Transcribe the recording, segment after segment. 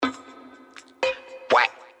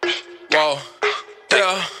Oh,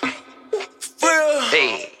 yeah. For real.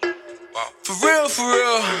 Hey. For real, for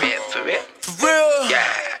real. For real. For real. Yeah.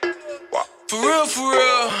 For real, for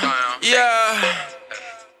real. Yeah.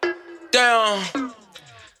 Down.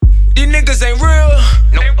 These niggas ain't real.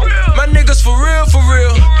 My niggas for real, for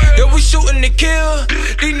real. Yeah, we shootin' to kill.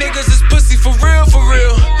 These niggas is pussy for real, for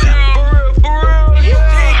real. He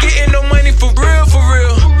ain't getting no money for real, for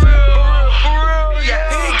real.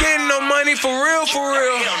 He ain't getting no money for real, for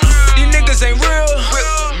real. These niggas ain't real.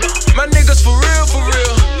 My niggas for real, for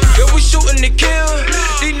real. Yeah, we shootin' to kill.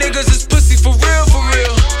 These niggas is pussy for real, for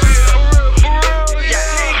real. He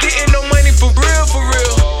ain't getting no money for real, for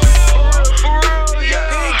real. He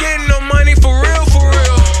ain't getting no money for real, for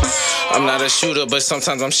real. I'm not a shooter, but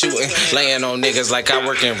sometimes I'm shooting. Laying on niggas like I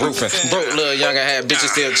work in roofing. Broke little younger had bitches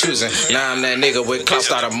still choosing. Now I'm that nigga with clout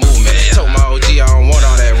started movement. Told my OG I don't want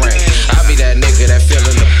all that rain. I be that nigga that fill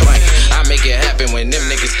in the blank. I make it happen when them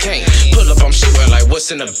niggas can't. Pull up, I'm shooting like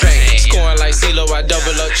what's in the bank. Scoring like CeeLo, I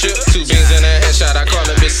double up trip. 2 beans in a headshot, I call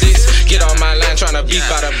a bitch 6. Get on my line tryna beef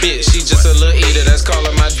out a bitch. She just a little eater that's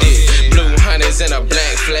calling my dick. Blue hunters in a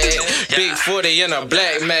black flag. Big 40 in a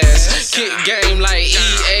black mask. Kick game like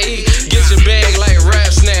EA. Get your bag like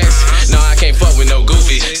rap snacks. No, I can't fuck with no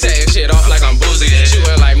goofy. Setting shit off like I'm boozy.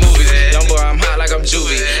 Shooting like movies. Young boy, I'm hot like I'm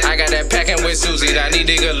juvie. I got that packing with Susie. I need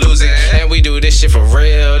nigga lose it. And we do this shit for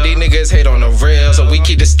real. These niggas hate on the real, so we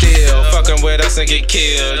keep it still. Fucking with us and get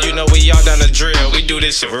killed. You know we all done the drill. We do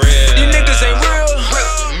this shit for real. These niggas ain't real.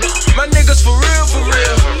 My niggas for real, for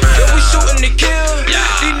real. Yeah, we shootin' to kill.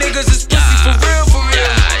 These niggas is pussy for real, for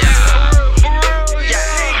real. He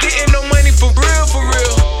ain't getting no money for real, for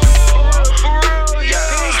real. He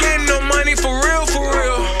ain't getting no money for real, for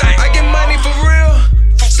real. I get money for real.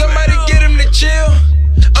 Somebody get him to chill.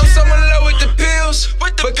 I'm so in love with the pills,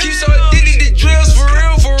 but keep so addicted to drills. For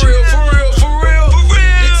real, for real, for real, for real.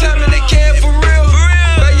 The time in the can for real.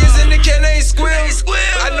 5 years in the can, they ain't squill.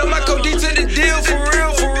 I know my code D to the deal. For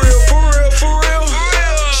real, for real, for real, for real.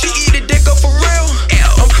 She eat the dick up for real.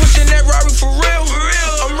 I'm pushing that Rari for real.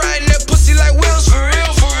 I'm riding that pussy like wheels. For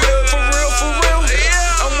real, for real, for real, for real.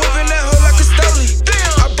 I'm whipping that hoe like a stoley.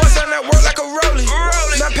 I bust on that work like a rollie.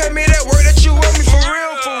 Now pay me that work that you owe me. For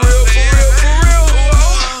real, for real, for real, for real.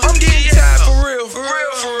 I'm getting tired for real.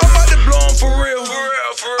 I'm about to blow 'em for real.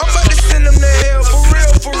 I'm about to send them to hell. For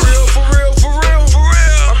real, for real, for real, for real.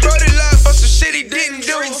 My brother lied for some shit he didn't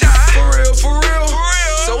do. For real, for real.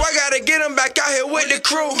 So I gotta get him back out here with the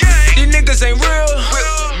crew. These niggas ain't real.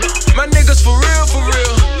 My niggas for real, for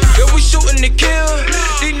real. Yeah, we shootin' to kill.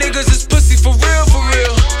 These niggas is pussy for real, for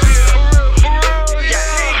real. He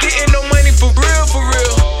ain't getting no money for real, for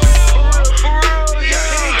real. He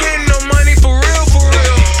ain't getting no money for real, for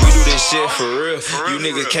real. We do this shit for real. You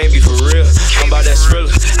niggas can't be for real. I'm about that Skrilla.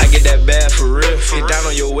 I get that bad for real. Get down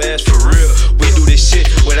on your ass for real. We do this shit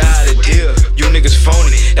without a deal. You niggas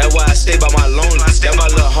phony. That's why I stay by my lonely. That my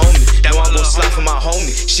little homie. Know I'm gon' slide for my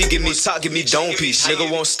homie. She give me talk, give me dome piece. Nigga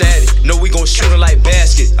won't static. Know we gon' shoot him like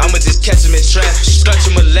basket. I'ma just catch him in traffic. Stretch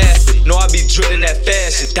him elastic. Know I be drilling that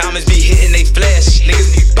fashion. Diamonds be hitting they flash.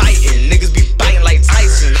 Niggas be biting. Niggas be biting like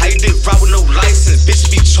Tyson. How you did rob with no license?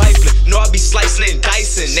 Bitches be trifling. Know I be slicing and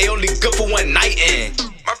dicing. They only good for one night in.